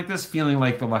something like this feeling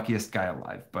like the luckiest guy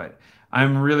alive, but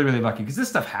I'm really, really lucky because this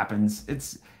stuff happens.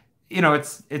 It's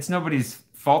nobody's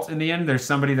fault in the end. There's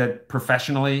somebody that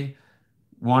professionally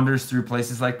wanders through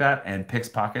places like that and picks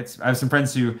pockets. I have some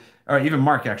friends or even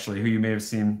Mark actually, who you may have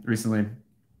seen recently,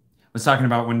 was talking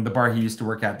about when the bar he used to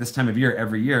work at this time of year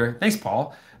every year. Thanks,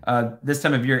 Paul. This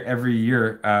time of year every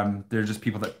year, there's just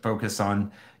people that focus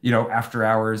on, after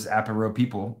hours apéro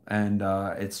people, and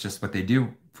it's just what they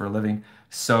do for a living.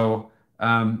 So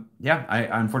yeah, I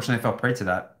unfortunately fell prey to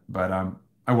that, but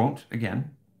I won't again,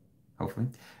 hopefully.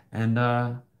 And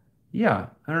yeah,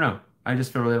 I don't know. I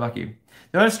just feel really lucky.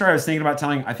 The other story I was thinking about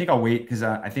telling, I think I'll wait because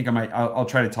I think I'll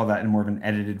try to tell that in more of an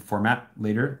edited format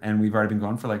later. And we've already been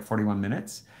going for like 41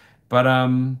 minutes. But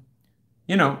I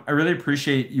really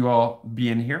appreciate you all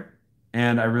being here,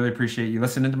 and I really appreciate you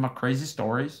listening to my crazy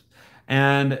stories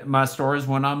and my stories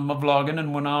when I'm vlogging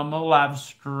and when I'm live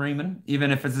streaming,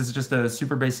 even if it's just a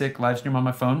super basic live stream on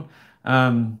my phone.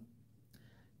 Um,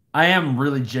 I am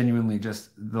really genuinely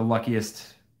just the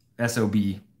luckiest SOB,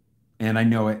 and I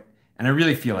know it, and I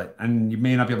really feel it. And you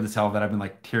may not be able to tell that I've been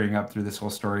like tearing up through this whole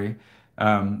story,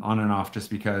 on and off, just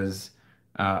because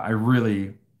I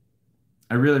really,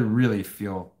 really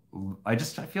feel. I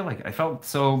feel like I felt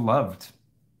so loved.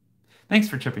 Thanks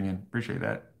for chipping in. Appreciate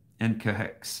that. And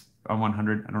Cahex on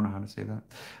 100. I don't know how to say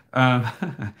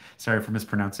that. Sorry for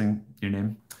mispronouncing your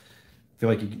name. I feel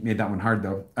like you made that one hard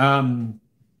though.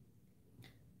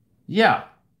 Yeah,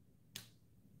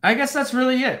 I guess that's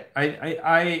really it.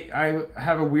 I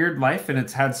have a weird life and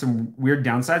it's had some weird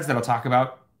downsides that I'll talk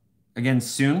about again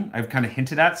soon. I've kind of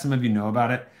hinted at, some of you know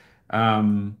about it.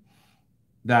 Um,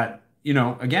 that,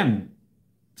 again,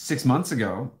 6 months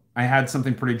ago, I had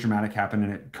something pretty dramatic happen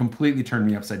and it completely turned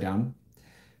me upside down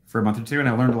for a month or two. And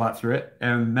I learned a lot through it.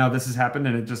 And now this has happened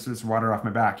and it just is water off my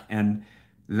back. And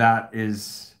that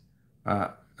is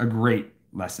a great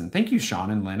lesson. Thank you,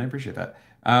 Sean and Lynn. I appreciate that.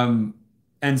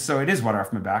 And so it is water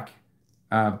off my back.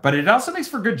 But it also makes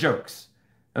for good jokes.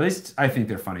 At least I think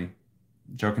they're funny.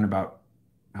 Joking about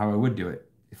how I would do it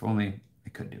if only I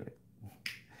could do it.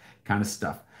 Kind of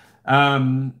stuff.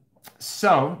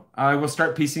 So I will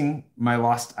start piecing my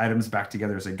lost items back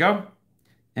together as I go,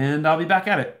 and I'll be back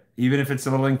at it. Even if it's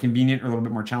a little inconvenient or a little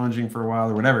bit more challenging for a while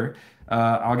or whatever,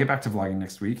 I'll get back to vlogging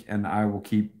next week, and I will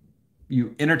keep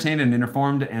you entertained and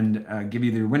informed and give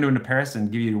you the window into Paris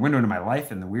and give you the window into my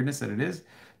life and the weirdness that it is.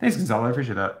 Thanks, Gonzalo. I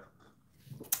appreciate that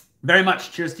very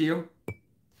much. Cheers to you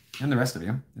and the rest of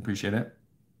you. Appreciate it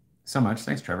so much.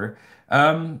 Thanks, Trevor.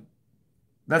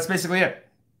 That's basically it.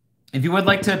 If you would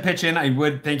like to pitch in, I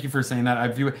would thank you for saying that.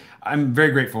 I'm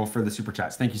very grateful for the super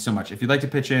chats. Thank you so much. If you'd like to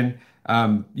pitch in,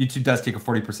 YouTube does take a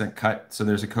 40% cut, so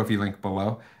there's a Ko-fi link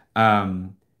below.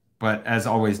 But as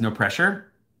always, no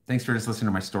pressure. Thanks for just listening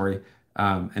to my story,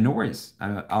 and no worries.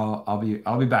 I'll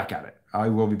be back at it. I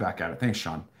will be back at it. Thanks,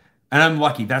 Sean. And I'm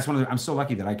lucky. I'm so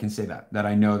lucky that I can say that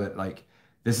I know that like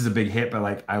this is a big hit, but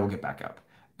like I will get back up.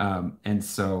 And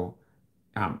so.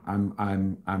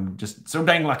 I'm just so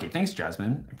dang lucky. Thanks,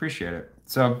 Jasmine. I appreciate it.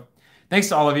 So thanks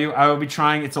to all of you. I will be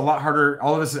trying. It's a lot harder.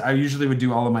 All of this, I usually would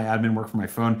do all of my admin work from my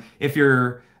phone. If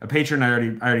you're a patron, I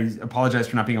already apologize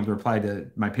for not being able to reply to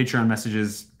my Patreon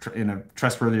messages in a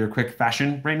trustworthy or quick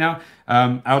fashion right now.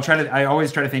 I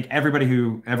always try to thank everybody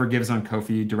who ever gives on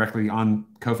Ko-fi, directly on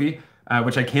Ko-fi,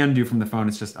 which I can do from the phone.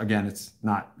 It's just, again, it's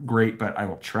not great, but I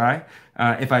will try.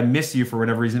 If I miss you for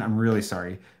whatever reason, I'm really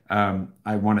sorry.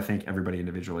 I want to thank everybody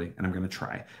individually, and I'm going to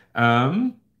try.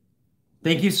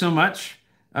 Thank you so much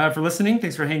for listening.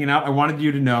 Thanks for hanging out. I wanted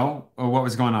you to know what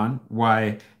was going on,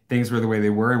 why things were the way they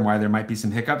were, and why there might be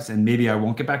some hiccups. And maybe I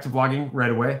won't get back to vlogging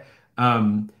right away,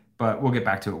 but we'll get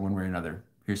back to it one way or another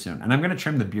here soon. And I'm going to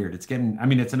trim the beard. It's getting, I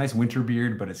mean, it's a nice winter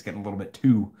beard, but it's getting a little bit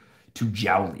too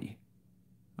jowly.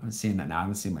 I'm seeing that now. I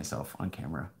haven't seen myself on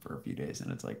camera for a few days,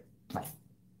 and it's like,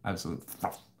 absolute.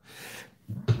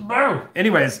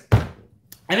 Anyways,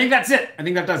 I think that's it. I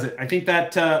think that does it. I think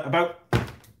that about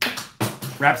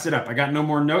wraps it up. I got no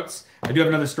more notes. I do have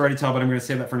another story to tell, but I'm going to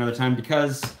save that for another time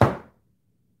because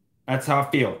that's how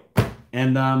I feel.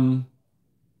 And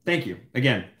thank you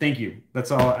again. Thank you.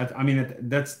 That's all. I mean,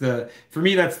 that's for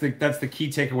me. That's the key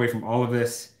takeaway from all of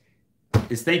this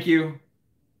is thank you.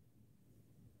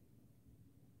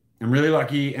 I'm really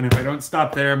lucky, and if I don't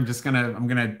stop there, I'm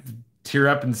gonna tear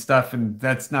up and stuff, and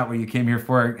that's not what you came here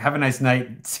for. Have a nice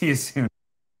night. See you soon.